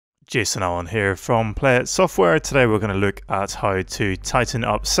Jason Allen here from PlayIt Software. Today we're going to look at how to tighten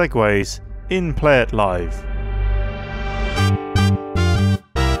up segues in PlayIt Live.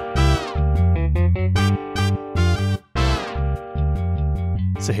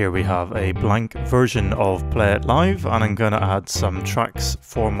 So here we have a blank version of PlayIt Live, and I'm going to add some tracks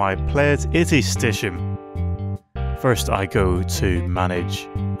for my PlayIt station. First I go to Manage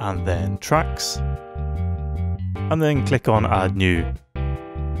and then Tracks, and then click on Add New.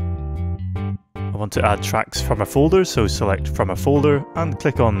 I want to add tracks from a folder, so select from a folder and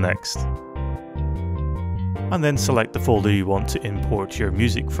click on Next. And then select the folder you want to import your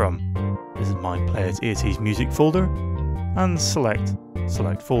music from. This is my PlayIt 80s music folder, and select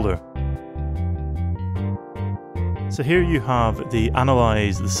folder. So here you have the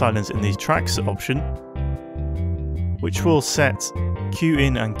Analyze the silence in these tracks option, which will set cue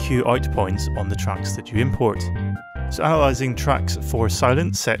in and cue out points on the tracks that you import. So analyzing tracks for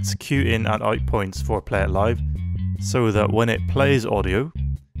silence sets cue in and out points for PlayIt Live, so that when it plays audio,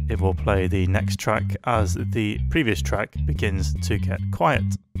 it will play the next track as the previous track begins to get quiet.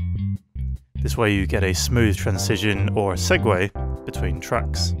 This way you get a smooth transition or segue between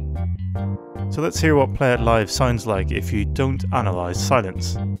tracks. So let's hear what PlayIt Live sounds like if you don't analyze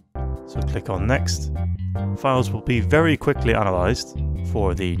silence. So click on Next. Files will be very quickly analysed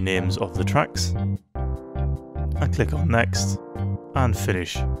for the names of the tracks. And click on Next and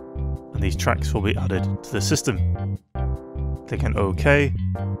Finish, and these tracks will be added to the system. Click on OK,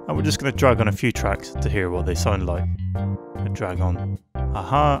 and we're just going to drag on a few tracks to hear what they sound like. I drag on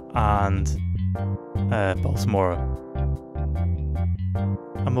Aha and Baltimore,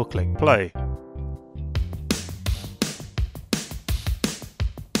 and we'll click play.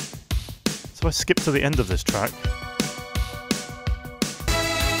 So I skip to the end of this track.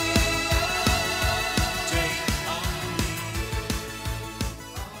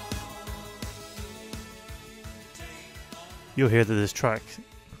 You'll hear that this track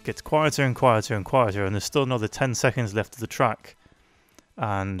gets quieter and quieter and quieter, and there's still another 10 seconds left of the track,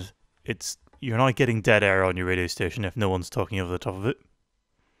 and you're not getting dead air on your radio station if no one's talking over the top of it,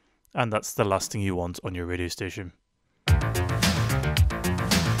 and that's the last thing you want on your radio station.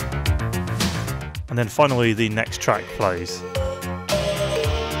 And then finally the next track plays.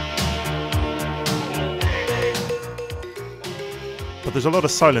 But there's a lot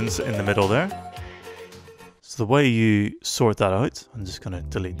of silence in the middle there. So the way you sort that out, I'm just going to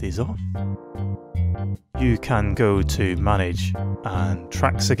delete these off. You can go to Manage and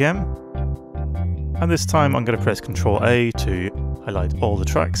Tracks again. And this time I'm going to press Ctrl A to highlight all the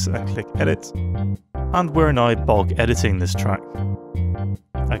tracks and click Edit. And we're now bulk editing this track.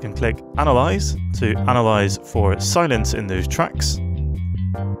 I can click Analyze to analyze for silence in those tracks.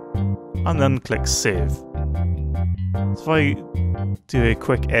 And then click Save. So if I do a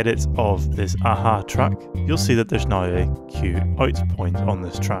quick edit of this Aha track, you'll see that there's now a cue out point on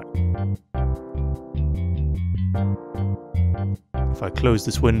this track. If I close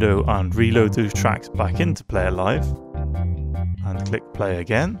this window and reload those tracks back into PlayIt Live and click play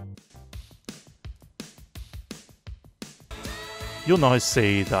again, you'll now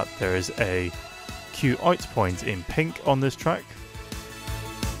see that there is a cue out point in pink on this track.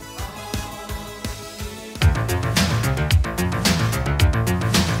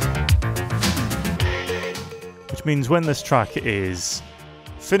 Which means when this track is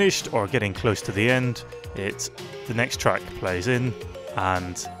finished or getting close to the end, the next track plays in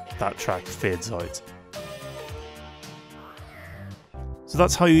and that track fades out. So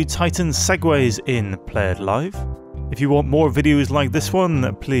that's how you tighten segues in PlayIt Live. If you want more videos like this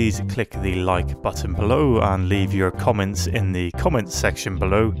one, please click the like button below and leave your comments in the comments section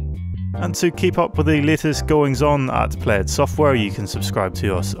below. And to keep up with the latest goings on at PlayIt Software, you can subscribe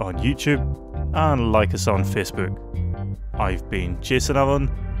to us on YouTube and like us on Facebook. I've been Jason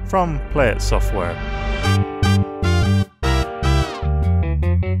Allen from PlayIt Software.